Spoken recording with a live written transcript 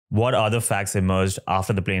what other facts emerged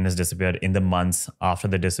after the plane has disappeared in the months after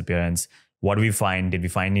the disappearance? What do we find? Did we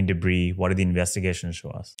find any debris? What did the investigation show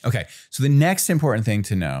us? Okay, so the next important thing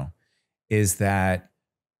to know is that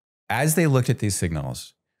as they looked at these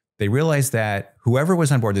signals, they realized that whoever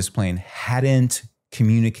was on board this plane hadn't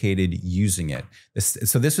communicated using it.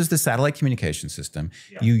 So this is the satellite communication system.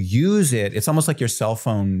 Yeah. You use it. It's almost like your cell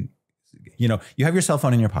phone. You know, you have your cell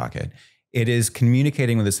phone in your pocket. It is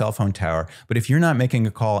communicating with a cell phone tower. But if you're not making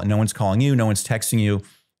a call and no one's calling you, no one's texting you,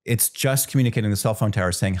 it's just communicating with the cell phone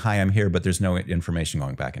tower saying, hi, I'm here, but there's no information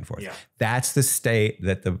going back and forth. Yeah. That's the state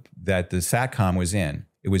that the SATCOM was in.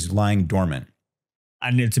 It was lying dormant.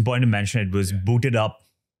 And it's important to mention it was booted up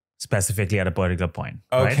specifically at a particular point.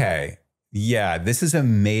 Okay. Right? Yeah, this is a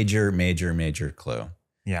major, major, major clue.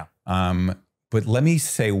 Yeah. But let me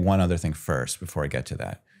say one other thing first before I get to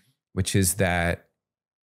that, which is that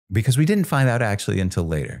because we didn't find out actually until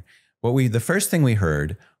later, the first thing we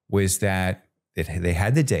heard was that they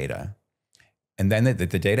had the data, and then the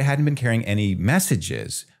data hadn't been carrying any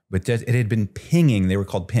messages, but it had been pinging. They were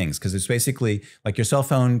called pings because it's basically like your cell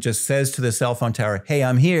phone just says to the cell phone tower, hey,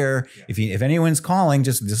 I'm here. Yeah. If anyone's calling,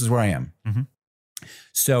 just this is where I am. Mm-hmm.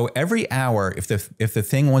 So every hour, if the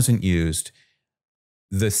thing wasn't used,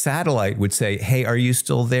 the satellite would say, hey, are you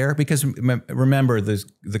still there? Because remember,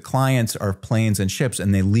 the clients are planes and ships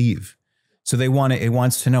and they leave. So it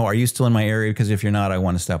wants to know, are you still in my area? Because if you're not, I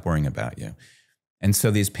want to stop worrying about you. And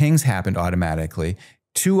so these pings happened automatically.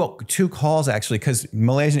 Two calls actually, because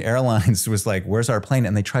Malaysian Airlines was like, where's our plane?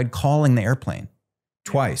 And they tried calling the airplane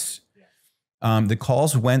twice. The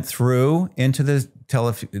calls went through into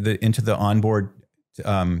the onboard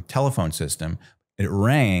telephone system. It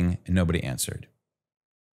rang and nobody answered.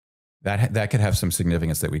 That could have some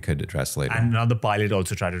significance that we could address later. And now the pilot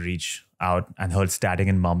also tried to reach out and heard static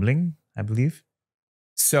and mumbling, I believe.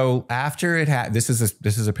 So after it had, this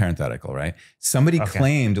is a parenthetical, right? Somebody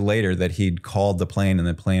claimed later that he'd called the plane and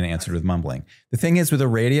the plane answered with mumbling. The thing is with a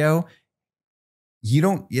radio,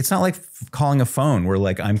 it's not like calling a phone where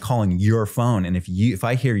like I'm calling your phone. And if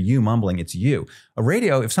I hear you mumbling, it's you. A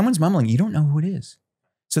radio, if someone's mumbling, you don't know who it is.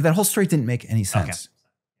 So that whole story didn't make any sense,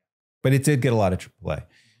 but it did get a lot of AAA.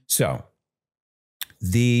 So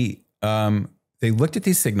they looked at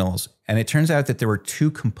these signals, and it turns out that there were two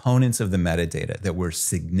components of the metadata that were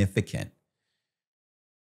significant.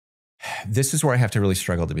 This is where I have to really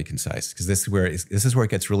struggle to be concise, because this is where it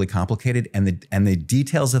gets really complicated, and the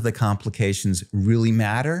details of the complications really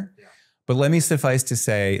matter. Yeah. But let me suffice to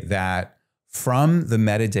say that from the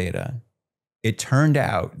metadata, it turned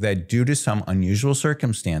out that due to some unusual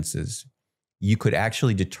circumstances, you could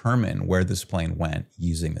actually determine where this plane went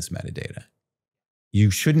using this metadata.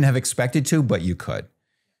 You shouldn't have expected to, but you could.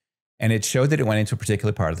 And it showed that it went into a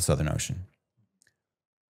particular part of the Southern Ocean.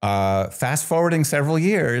 Fast forwarding several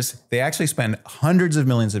years, they actually spent hundreds of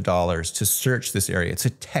millions of dollars to search this area. It's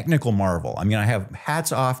a technical marvel. I mean, I have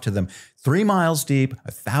hats off to them. 3 miles deep,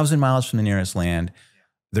 1,000 miles from the nearest land.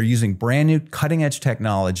 They're using brand new cutting edge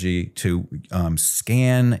technology to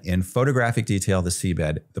scan in photographic detail the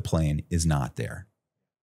seabed. The plane is not there.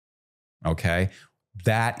 Okay.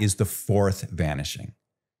 That is the fourth vanishing.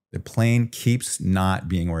 The plane keeps not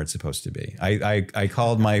being where it's supposed to be. I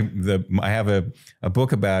called I have a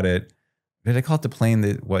book about it. Did I call it The Plane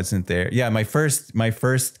That Wasn't There? Yeah, my first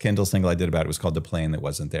Kindle single I did about it was called The Plane That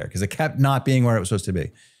Wasn't There, because it kept not being where it was supposed to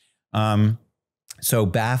be.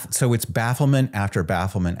 So it's bafflement after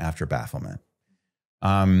bafflement after bafflement.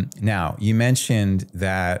 Now, you mentioned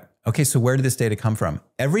that, okay, so where did this data come from?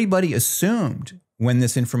 Everybody assumed when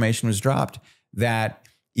this information was dropped that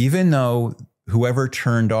even though whoever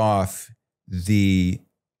turned off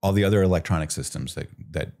all the other electronic systems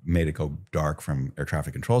that made it go dark from air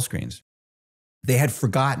traffic control screens, they had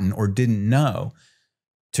forgotten or didn't know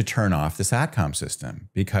to turn off the SATCOM system,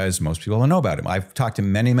 because most people don't know about it. I've talked to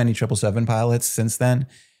many, many 777 pilots since then,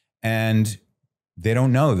 and they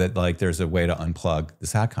don't know that like there's a way to unplug the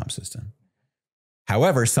SATCOM system.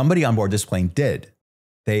 However, somebody on board this plane did.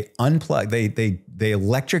 They unplugged, they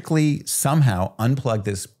electrically somehow unplugged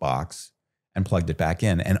this box and plugged it back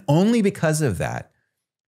in. And only because of that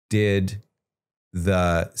did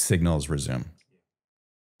the signals resume.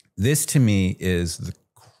 This to me is the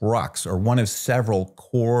crux, or one of several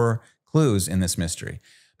core clues in this mystery.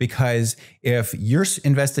 Because if you're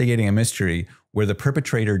investigating a mystery where the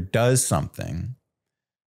perpetrator does something,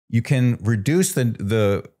 you can reduce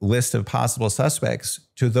the list of possible suspects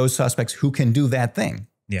to those suspects who can do that thing.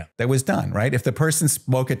 Yeah, that was done, right? If the person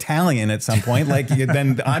spoke Italian at some point, like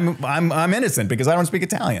then I'm innocent because I don't speak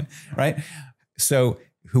Italian, right? So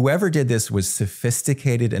whoever did this was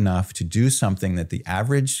sophisticated enough to do something that the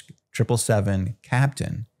average 777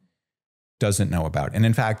 captain doesn't know about. And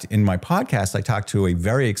in fact, in my podcast, I talked to a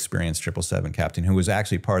very experienced 777 captain who was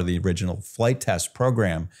actually part of the original flight test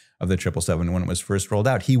program of the 777 when it was first rolled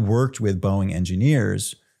out. He worked with Boeing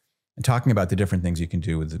engineers and talking about the different things you can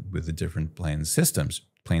do with the different planes'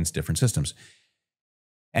 different systems.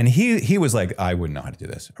 And he was like, I wouldn't know how to do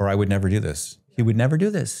this, or I would never do this. He would never do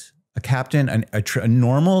this. A captain, a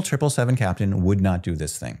normal 777 captain would not do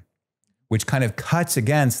this thing, which kind of cuts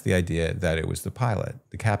against the idea that it was the pilot,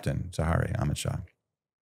 the captain, Zaharie Ahmed Shah.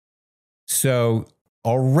 So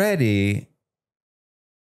already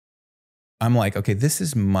I'm like, okay, this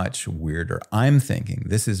is much weirder. I'm thinking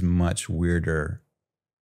this is much weirder.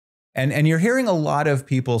 And you're hearing a lot of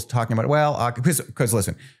people talking about, well, because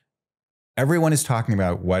listen, everyone is talking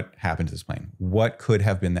about what happened to this plane. What could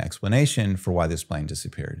have been the explanation for why this plane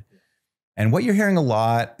disappeared? And what you're hearing a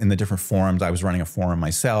lot in the different forums, I was running a forum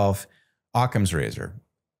myself, Occam's razor.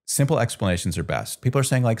 Simple explanations are best. People are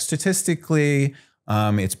saying like statistically,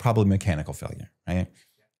 it's probably mechanical failure, right?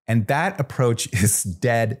 And that approach is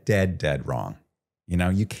dead wrong. You know,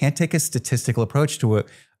 you can't take a statistical approach to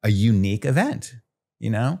a unique event.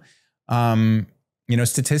 You know,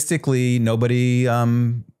 statistically, nobody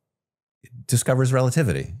discovers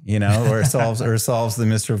relativity, you know, or solves the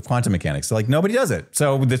mystery of quantum mechanics. So like nobody does it.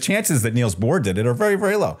 So the chances that Niels Bohr did it are very,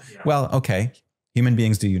 very low. Yeah. Well, okay, human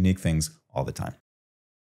beings do unique things all the time.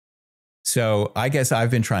 So I guess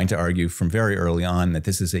I've been trying to argue from very early on that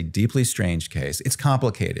this is a deeply strange case. It's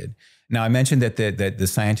complicated. Now I mentioned that the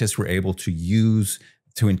scientists were able to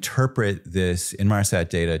interpret this Inmarsat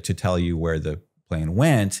data to tell you where the plane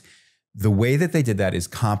went. The way that they did that is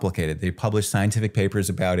complicated. They published scientific papers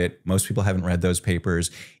about it. Most people haven't read those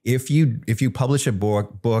papers. If you publish a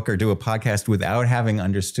book or do a podcast without having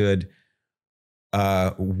understood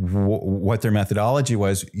what their methodology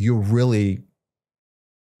was, you're really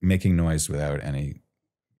making noise without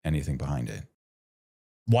anything behind it.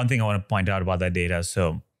 One thing I want to point out about that data,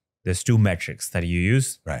 so there's two metrics that you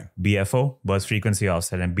use, right? BFO, burst frequency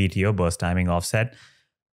offset, and BTO, burst timing offset.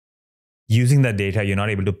 Using that data, you're not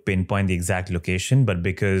able to pinpoint the exact location, but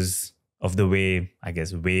because of the way, I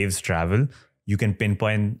guess, waves travel, you can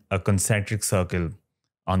pinpoint a concentric circle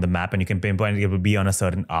on the map, and you can pinpoint it will be on a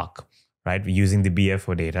certain arc, right? Using the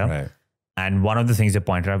BFO data. Right. And one of the things you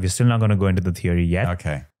pointed out, we're still not going to go into the theory yet.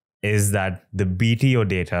 Okay. Is that the BTO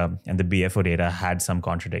data and the BFO data had some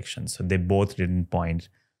contradictions. So they both didn't point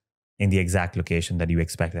in the exact location that you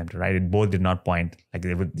expect them to, right? It both did not point, like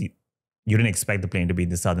you didn't expect the plane to be in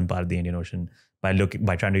the southern part of the Indian Ocean by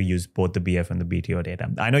trying to use both the BF and the BTO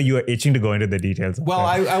data. I know you are itching to go into the details. Well,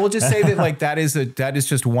 I will just say that like that is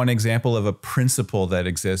just one example of a principle that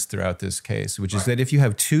exists throughout this case, which is that if you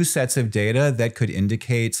have two sets of data that could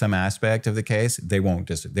indicate some aspect of the case, they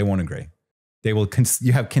won't agree.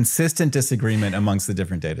 You have consistent disagreement amongst the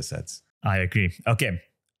different data sets. I agree. Okay,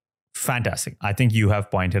 fantastic. I think you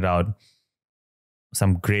have pointed out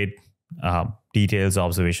some great details,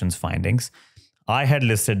 observations, findings. I had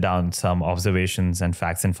listed down some observations and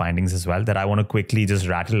facts and findings as well that I want to quickly just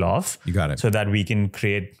rattle off. You got it. So that we can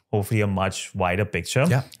create hopefully a much wider picture.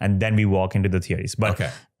 Yeah. And then we walk into the theories. But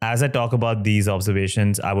as I talk about these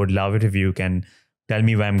observations, I would love it if you can tell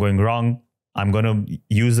me where I'm going wrong. I'm going to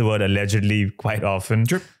use the word allegedly quite often.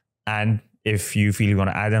 Sure. And if you feel you're going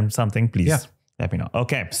to add them something, please let me know.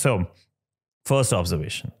 Okay. So first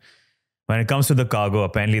observation. When it comes to the cargo,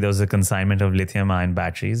 apparently there was a consignment of lithium-ion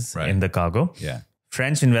batteries in the cargo. Yeah.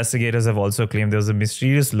 French investigators have also claimed there was a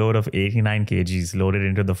mysterious load of 89 kgs loaded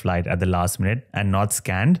into the flight at the last minute and not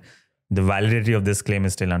scanned. The validity of this claim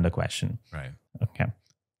is still under question. Right. Okay.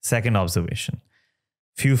 Second observation.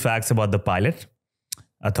 Few facts about the pilot.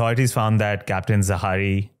 Authorities found that Captain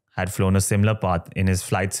Zaharie had flown a similar path in his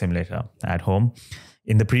flight simulator at home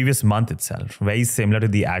in the previous month itself, very similar to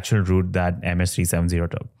the actual route that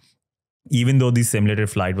MH370 took. Even though the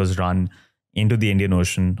simulated flight was run into the Indian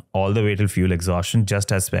Ocean all the way till fuel exhaustion,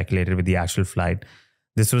 just as speculated with the actual flight,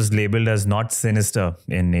 this was labeled as not sinister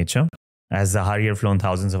in nature, as Zaharie had flown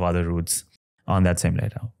thousands of other routes on that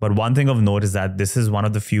simulator. But one thing of note is that this is one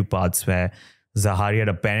of the few parts where Zaharie had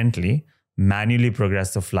apparently manually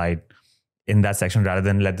progressed the flight in that section rather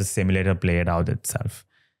than let the simulator play it out itself.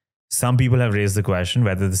 Some people have raised the question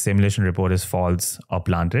whether the simulation report is false or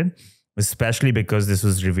planted, especially because this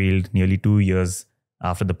was revealed nearly 2 years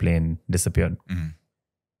after the plane disappeared. Mm-hmm.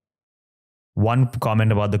 One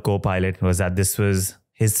comment about the co-pilot was that this was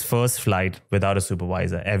his first flight without a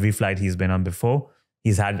supervisor. Every flight he's been on before,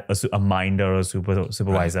 he's had a minder or a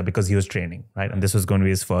supervisor because he was training, right? And this was going to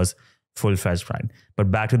be his first full-fledged flight.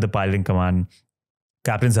 But back to the pilot in command,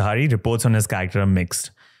 Captain Zaharie, reports on his character are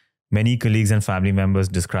mixed. Many colleagues and family members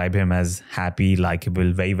describe him as happy,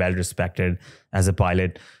 likable, very well respected as a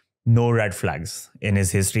pilot. No red flags in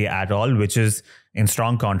his history at all, which is in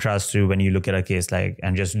strong contrast to when you look at a case like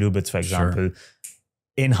Andres Lubitz, for example. Sure.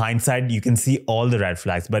 In hindsight, you can see all the red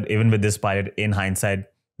flags. But even with this pilot, in hindsight,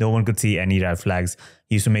 no one could see any red flags.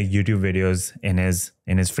 He used to make YouTube videos in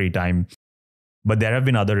his free time. But there have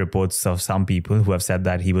been other reports of some people who have said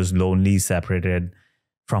that he was lonely, separated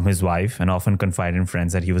from his wife, and often confided in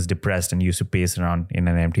friends that he was depressed and used to pace around in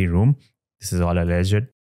an empty room. This is all alleged.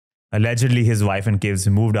 Allegedly, his wife and kids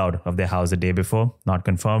moved out of their house the day before, not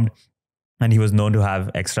confirmed. And he was known to have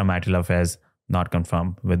extramarital affairs, not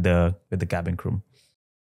confirmed, with the cabin crew.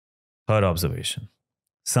 Her observation.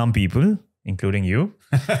 Some people, including you,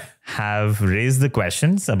 have raised the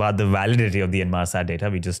questions about the validity of the Inmarsat data.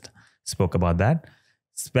 We just spoke about that,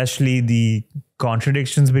 especially the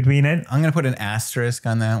contradictions between it. I'm going to put an asterisk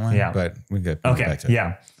on that one, but we good. Okay,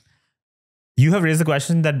 yeah. You have raised the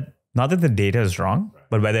question that not that the data is wrong,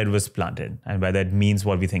 but whether it was planted and whether it means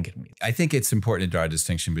what we think it means. I think it's important to draw a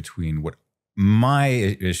distinction between what my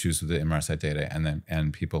issues with the Inmarsat data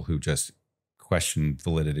and people who just question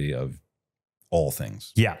validity of all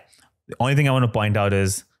things. Yeah. The only thing I want to point out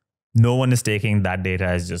is no one is taking that data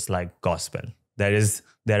as just like gospel.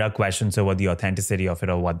 There are questions over the authenticity of it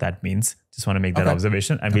or what that means. Just want to make that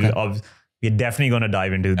observation. And we're definitely going to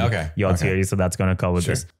dive into your theory. So that's going to cover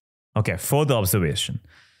this. Okay. Fourth observation.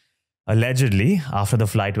 Allegedly, after the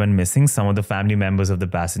flight went missing, some of the family members of the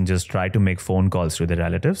passengers tried to make phone calls to their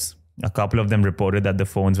relatives. A couple of them reported that the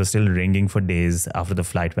phones were still ringing for days after the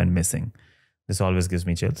flight went missing. This always gives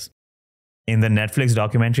me chills. In the Netflix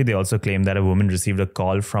documentary, they also claimed that a woman received a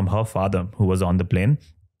call from her father who was on the plane.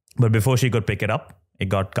 But before she could pick it up, it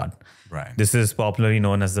got cut. Right. This is popularly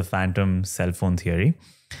known as the phantom cell phone theory.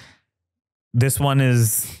 This one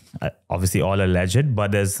is obviously all alleged,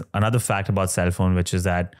 but there's another fact about cell phone, which is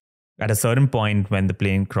that at a certain point when the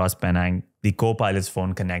plane crossed Penang, the co-pilot's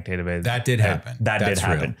phone connected with... That did happen. That's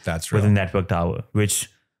happen. That's real. With a network tower, which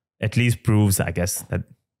at least proves, I guess, that...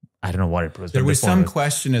 I don't know what it proves. There was some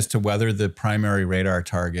question as to whether the primary radar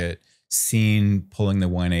target seen pulling the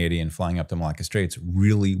 180 and flying up the Malacca Straits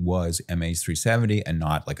really was MH370 and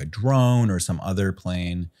not like a drone or some other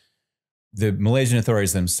plane. The Malaysian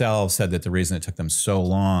authorities themselves said that the reason it took them so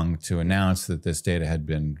long to announce that this data had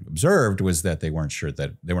been observed was that they weren't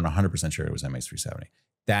 100% sure it was MH370.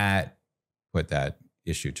 That put that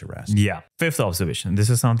issue to rest. Yeah. Fifth observation. This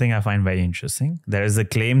is something I find very interesting. There is a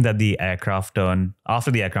claim that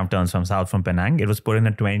after the aircraft turns south from Penang, it was put in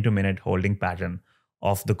a 22-minute holding pattern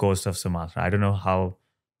off the coast of Sumatra. I don't know how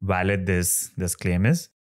valid this claim is.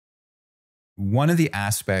 One of the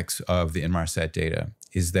aspects of the Inmarsat data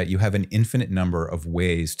is that you have an infinite number of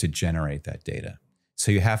ways to generate that data.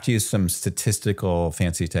 So you have to use some statistical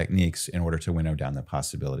fancy techniques in order to winnow down the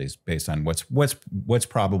possibilities based on what's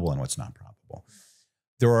probable and what's not probable.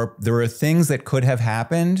 There are things that could have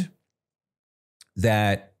happened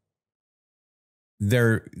that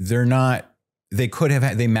they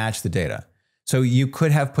match the data. So you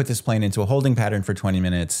could have put this plane into a holding pattern for 20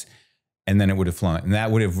 minutes and then it would have flown. And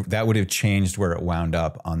that would have changed where it wound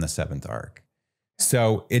up on the 7th arc.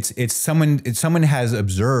 So someone has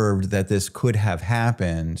observed that this could have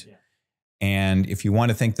happened. Yeah. And if you want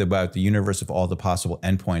to think about the universe of all the possible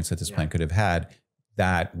endpoints that this plane could have had,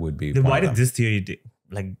 that would be why did this theory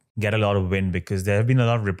get a lot of wind? Because there have been a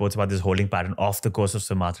lot of reports about this holding pattern off the coast of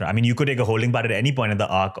Sumatra. I mean, you could take a holding pattern at any point in the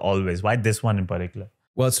arc always. Why this one in particular?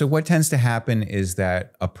 Well, so what tends to happen is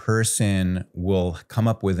that a person will come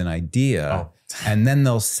up with an idea and then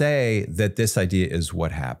they'll say that this idea is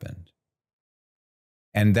what happened.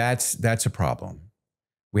 And that's a problem.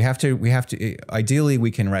 We have to, ideally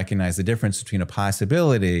we can recognize the difference between a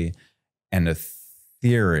possibility and a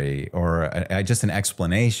theory or just an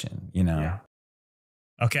explanation, Yeah.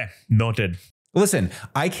 Okay, noted. Listen,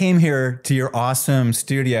 I came here to your awesome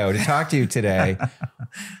studio to talk to you today,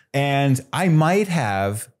 and I might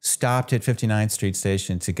have stopped at 59th Street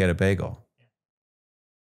Station to get a bagel.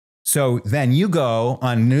 So then you go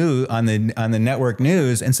on the network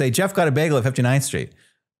news and say, Jeff got a bagel at 59th Street.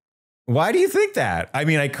 Why do you think that? I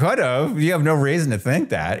mean, I could have. You have no reason to think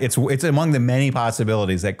that. It's among the many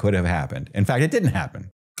possibilities that could have happened. In fact, it didn't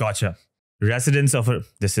happen. Gotcha.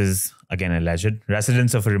 This is again alleged,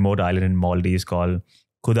 residents of a remote island in Maldives called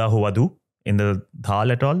Kudahuadu in the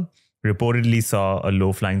Dhal atoll reportedly saw a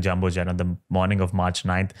low-flying jumbo jet on the morning of March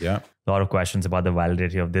 9th. Yeah. A lot of questions about the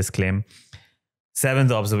validity of this claim.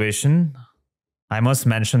 Seventh observation, I must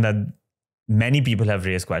mention that many people have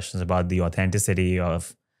raised questions about the authenticity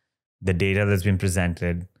of the data that's been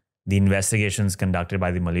presented, The investigations conducted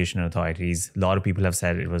by the Malaysian authorities, a lot of people have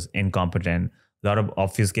said it was incompetent, a lot of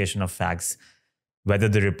obfuscation of facts, whether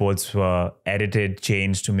the reports were edited,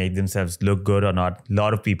 changed to make themselves look good or not. A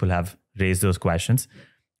lot of people have raised those questions.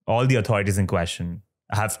 All the authorities in question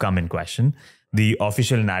have come in question. The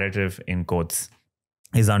official narrative, in quotes,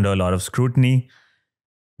 is under a lot of scrutiny.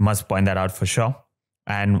 Must point that out for sure.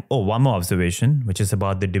 And one more observation, which is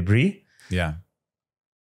about the debris. Yeah.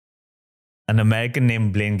 An American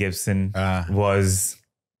named Blaine Gibson was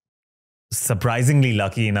surprisingly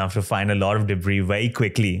lucky enough to find a lot of debris very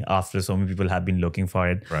quickly after so many people have been looking for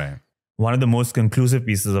it. Right. One of the most conclusive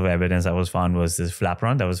pieces of evidence that was found was this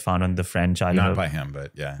flaperon that was found on the French island. Not by him,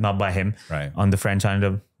 but yeah. Not by him. Right. On the French island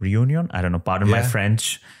of Reunion. I don't know. Pardon my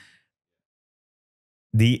French.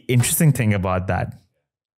 The interesting thing about that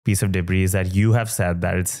piece of debris is that you have said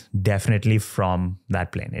that it's definitely from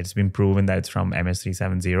that plane. It's been proven that it's from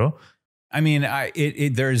MH370. I mean,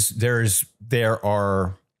 there are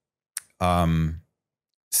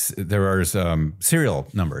serial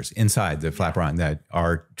numbers inside the flaperon that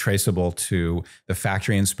are traceable to the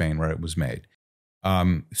factory in Spain where it was made.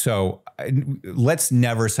 So let's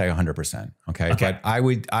never say 100%. Okay. But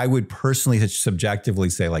I would personally subjectively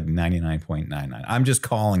say like 99.99. I'm just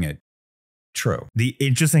calling it true. The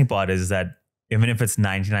interesting part is that even if it's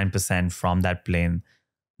 99% from that plane,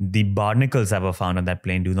 the barnacles that were found on that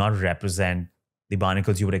plane do not represent the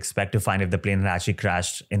barnacles you would expect to find if the plane had actually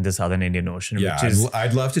crashed in the Southern Indian Ocean. Yeah,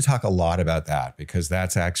 I'd love to talk a lot about that because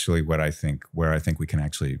that's actually where I think we can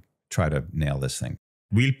actually try to nail this thing.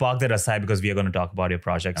 We'll park that aside because we are going to talk about your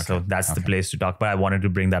project. Okay. So that's the place to talk. But I wanted to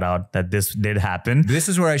bring that out, that this did happen. This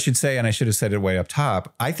is where I should say, and I should have said it way up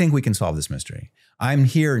top, I think we can solve this mystery. I'm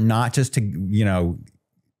here not just to,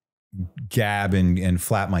 gab and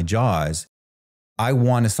flap my jaws. I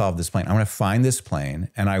want to solve this plane. I want to find this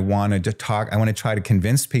plane and I want to try to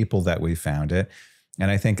convince people that we found it.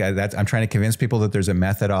 And I think I'm trying to convince people that there's a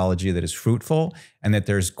methodology that is fruitful and that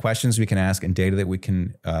there's questions we can ask and data that we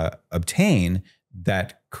can obtain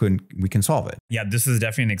that we can solve it. Yeah, this is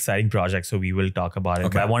definitely an exciting project. So we will talk about it.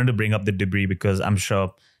 Okay. But I wanted to bring up the debris because I'm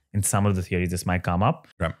sure in some of the theories this might come up.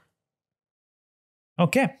 Right.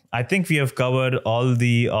 Okay. I think we have covered all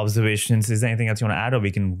the observations. Is there anything else you want to add or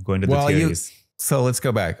we can go into the theories? So let's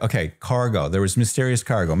go back. Okay, cargo. There was mysterious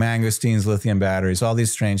cargo, mangosteens, lithium batteries, all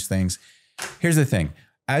these strange things. Here's the thing.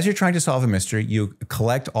 As you're trying to solve a mystery, you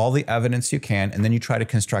collect all the evidence you can, and then you try to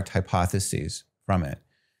construct hypotheses from it.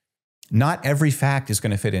 Not every fact is going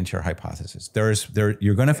to fit into your hypothesis.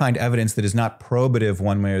 You're going to find evidence that is not probative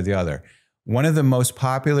one way or the other. One of the most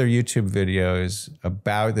popular YouTube videos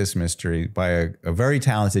about this mystery by a very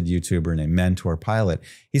talented YouTuber named Mentor Pilot,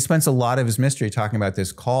 he spends a lot of his mystery talking about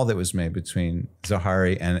this call that was made between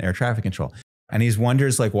Zahari and air traffic control. And he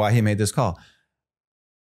wonders like why he made this call.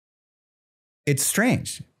 It's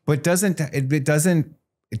strange, but it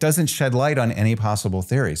doesn't shed light on any possible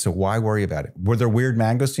theory. So why worry about it? Were there weird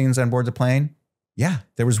mangosteens on board the plane? Yeah,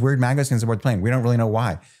 there was weird mangosteens on board the plane. We don't really know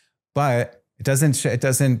why, but it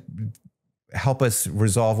doesn't help us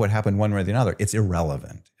resolve what happened one way or the other. It's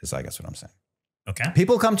irrelevant, is I guess what I'm saying. Okay.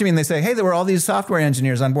 People come to me and they say, hey, there were all these software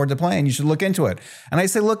engineers on board the plane. You should look into it. And I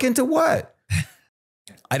say, look into what?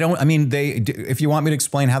 If you want me to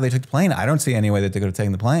explain how they took the plane, I don't see any way that they could have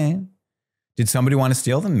taken the plane. Did somebody want to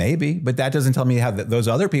steal them? Maybe. But that doesn't tell me how those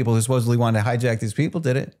other people who supposedly wanted to hijack these people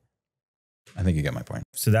did it. I think you get my point.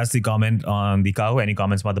 So that's the comment on the cargo. Any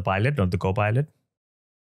comments about the pilot or the co-pilot?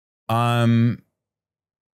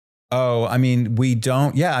 We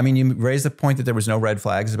don't. Yeah, you raised the point that there was no red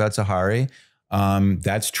flags about Zahari.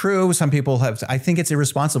 That's true. Some people have. I think it's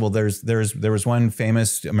irresponsible. There was one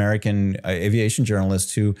famous American aviation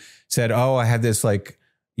journalist who said, "Oh, I had this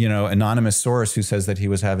anonymous source who says that he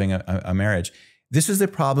was having a marriage." This is the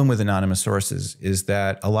problem with anonymous sources: is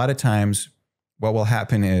that a lot of times what will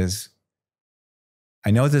happen is,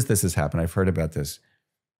 I know this has happened. I've heard about this.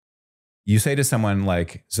 You say to someone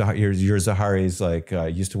like, you're Zahari's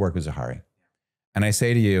used to work with Zahari. And I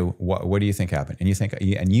say to you, what do you think happened? And you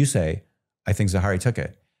say, I think Zahari took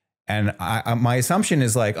it. And my assumption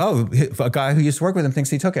is like, oh, a guy who used to work with him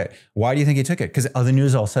thinks he took it. Why do you think he took it? Because the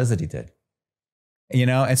news all says that he did.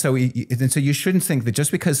 And so you shouldn't think that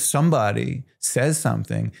just because somebody says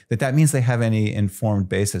something, that means they have any informed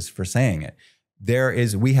basis for saying it.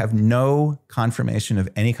 We have no confirmation of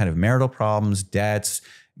any kind of marital problems, debts,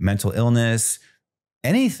 mental illness,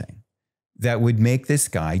 anything that would make this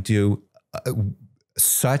guy do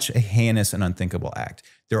such a heinous and unthinkable act.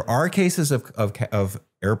 There are cases of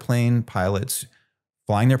airplane pilots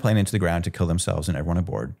flying their plane into the ground to kill themselves and everyone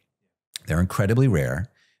aboard. They're incredibly rare,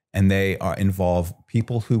 and they involve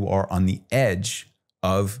people who are on the edge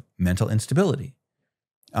of mental instability.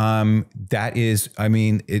 That is, I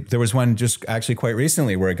mean, there was one just actually quite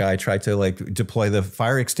recently where a guy tried to like deploy the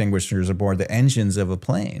fire extinguishers aboard the engines of a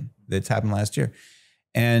plane. That's happened last year.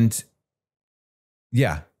 And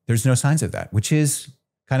yeah, there's no signs of that, which is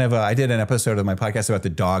kind of I did an episode of my podcast about the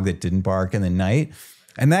dog that didn't bark in the night.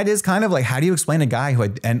 And that is kind of like, how do you explain a guy who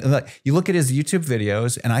you look at his YouTube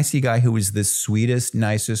videos and I see a guy who is the sweetest,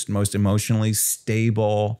 nicest, most emotionally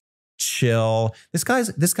stable, chill. This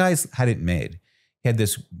guy's had it made. He had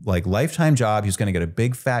this like lifetime job. He was going to get a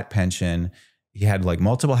big fat pension. He had like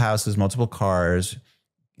multiple houses, multiple cars.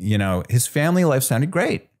 You know, his family life sounded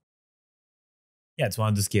great. Yeah, it's one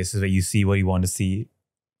of those cases where you see what you want to see.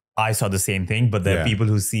 I saw the same thing, but there are people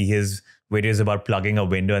who see his videos about plugging a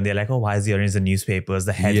window and they're like, oh, why is he in the newspapers?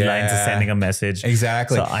 The headlines are sending a message.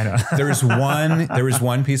 Exactly. So I know. there was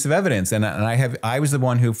one piece of evidence, and I was the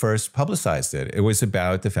one who first publicized it. It was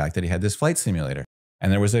about the fact that he had this flight simulator.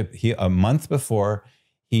 And there was a month before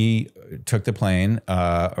he took the plane,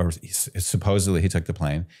 supposedly he took the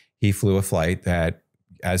plane, he flew a flight that,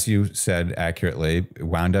 as you said accurately,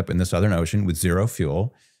 wound up in the Southern Ocean with zero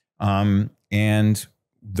fuel. And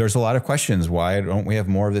there's a lot of questions. Why don't we have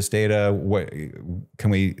more of this data? What can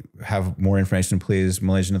we have more information, please,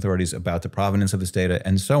 Malaysian authorities, about the provenance of this data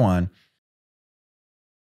and so on?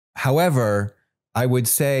 However, I would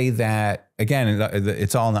say that, again,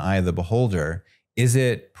 it's all in the eye of the beholder. Is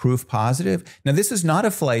it proof positive? Now, this is not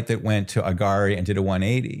a flight that went to Agari and did a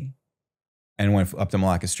 180 and went up the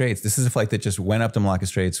Malacca Straits. This is a flight that just went up the Malacca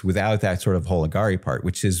Straits without that sort of whole Agari part,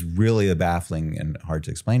 which is really a baffling and hard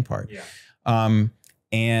to explain part. Yeah.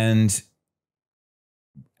 And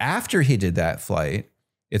after he did that flight,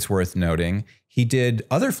 it's worth noting, he did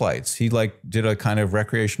other flights. He did a kind of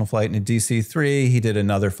recreational flight in a DC-3. He did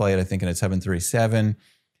another flight, I think, in a 737.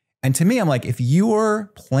 And to me, I'm like, if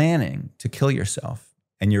you're planning to kill yourself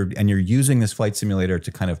and you're using this flight simulator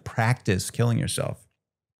to kind of practice killing yourself,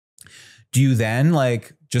 do you then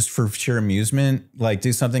just for sheer amusement,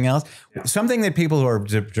 do something else? Yeah. Something that people who are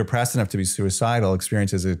depressed enough to be suicidal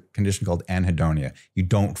experience is a condition called anhedonia. You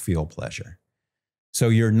don't feel pleasure. So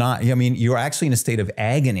you're not, I mean, you're actually in a state of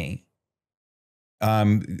agony.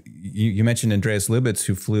 You mentioned Andreas Lubitz,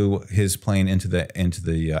 who flew his plane into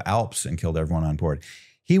the Alps and killed everyone on board.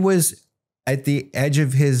 He was at the edge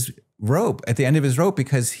of his rope, at the end of his rope,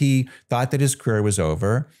 because he thought that his career was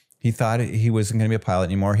over. He thought he wasn't going to be a pilot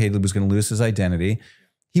anymore. He was going to lose his identity.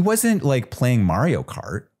 He wasn't playing Mario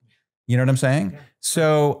Kart. You know what I'm saying? Yeah.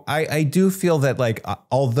 So I do feel that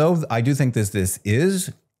although I do think this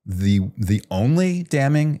is the only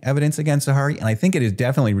damning evidence against Zaharie, and I think it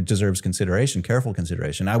definitely deserves consideration, careful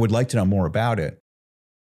consideration. I would like to know more about it.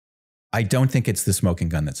 I don't think it's the smoking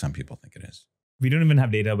gun that some people think it is. We don't even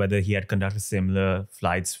have data whether he had conducted similar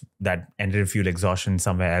flights that ended in fuel exhaustion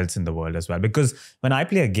somewhere else in the world as well. Because when I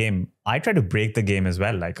play a game, I try to break the game as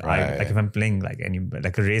well. If I'm playing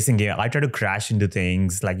a racing game, I try to crash into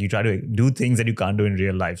things. You try to do things that you can't do in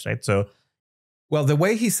real life, right? So, well, the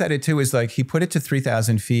way he said it too is he put it to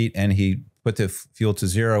 3,000 feet and he put the fuel to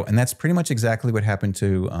zero, and that's pretty much exactly what happened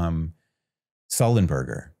to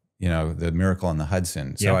Sullenberger. The Miracle on the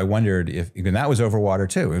Hudson. So I wondered and that was over water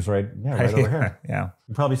too. It was right over here. Yeah. You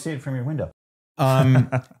can probably see it from your window.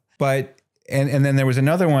 But then there was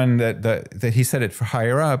another one that he set it for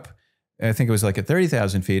higher up. I think it was at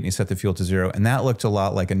 30,000 feet, and he set the fuel to zero. And that looked a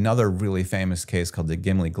lot like another really famous case called the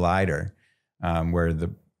Gimli glider, where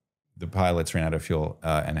the pilots ran out of fuel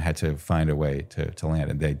and had to find a way to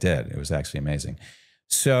land. And they did. It was actually amazing.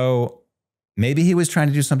 So maybe he was trying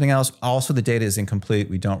to do something else. Also, the data is incomplete.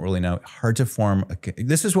 We don't really know. Hard to form.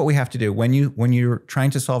 This is what we have to do. When you're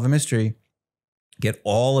trying to solve a mystery, get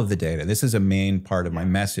all of the data. This is a main part of my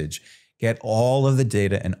message. Get all of the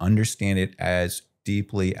data and understand it as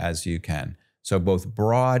deeply as you can. So both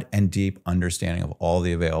broad and deep understanding of all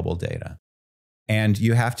the available data. And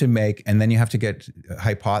you have to then you have to get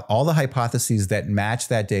all the hypotheses that match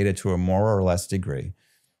that data to a more or less degree.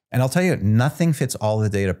 And I'll tell you, nothing fits all the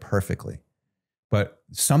data perfectly. But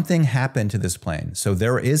something happened to this plane. So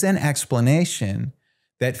there is an explanation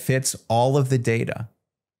that fits all of the data.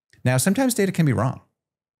 Now, sometimes data can be wrong.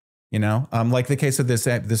 Like the case of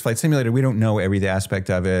this flight simulator, we don't know every aspect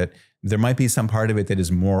of it. There might be some part of it that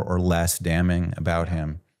is more or less damning about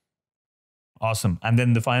him. Awesome. And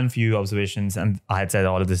then the final few observations, and I had said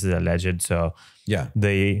all of this is alleged. So yeah,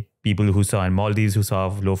 the people who saw in Maldives who saw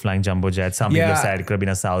low-flying jumbo jets, some people said it could have been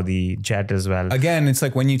a Saudi jet as well. Again, it's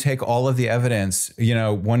when you take all of the evidence,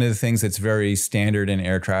 one of the things that's very standard in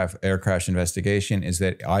air crash investigation is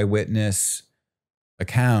that eyewitness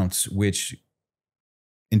accounts, which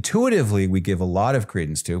intuitively we give a lot of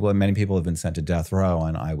credence to. Well, many people have been sent to death row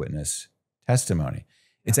on eyewitness testimony.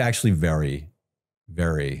 It's actually very,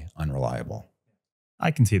 very unreliable.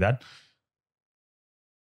 I can see that.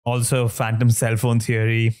 Also, phantom cell phone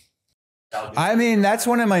theory. I mean, that's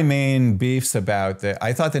one of my main beefs about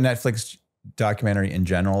I thought the Netflix documentary in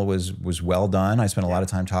general was well done. I spent a lot of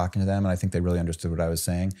time talking to them, and I think they really understood what I was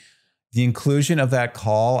saying. The inclusion of that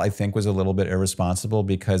call, I think, was a little bit irresponsible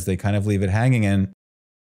because they kind of leave it hanging. And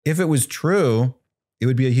if it was true, it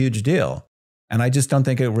would be a huge deal. And I just don't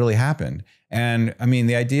think it really happened. And I mean,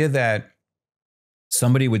 the idea that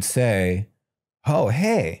somebody would say, oh,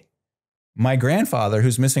 hey, my grandfather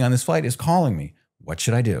who's missing on this flight is calling me. What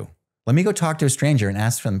should I do? Let me go talk to a stranger and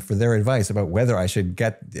ask them for their advice about whether I should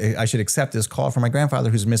accept this call from my grandfather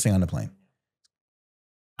who's missing on the plane.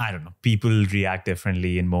 I don't know. People react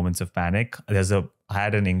differently in moments of panic. I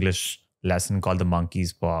had an English lesson called The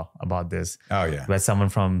Monkey's Paw about this. Oh, yeah. Where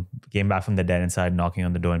someone came back from the dead and started knocking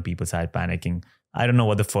on the door and people started panicking. I don't know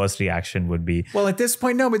what the first reaction would be. Well, at this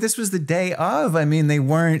point, no, but this was the day of. I mean,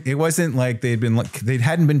 it wasn't like they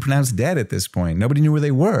hadn't been pronounced dead at this point. Nobody knew where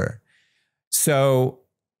they were. So,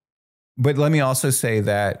 but let me also say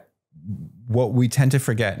that what we tend to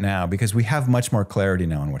forget now, because we have much more clarity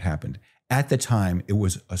now on what happened. At the time, it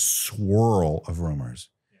was a swirl of rumors.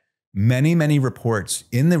 Many, many reports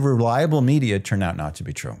in the reliable media turned out not to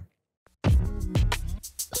be true.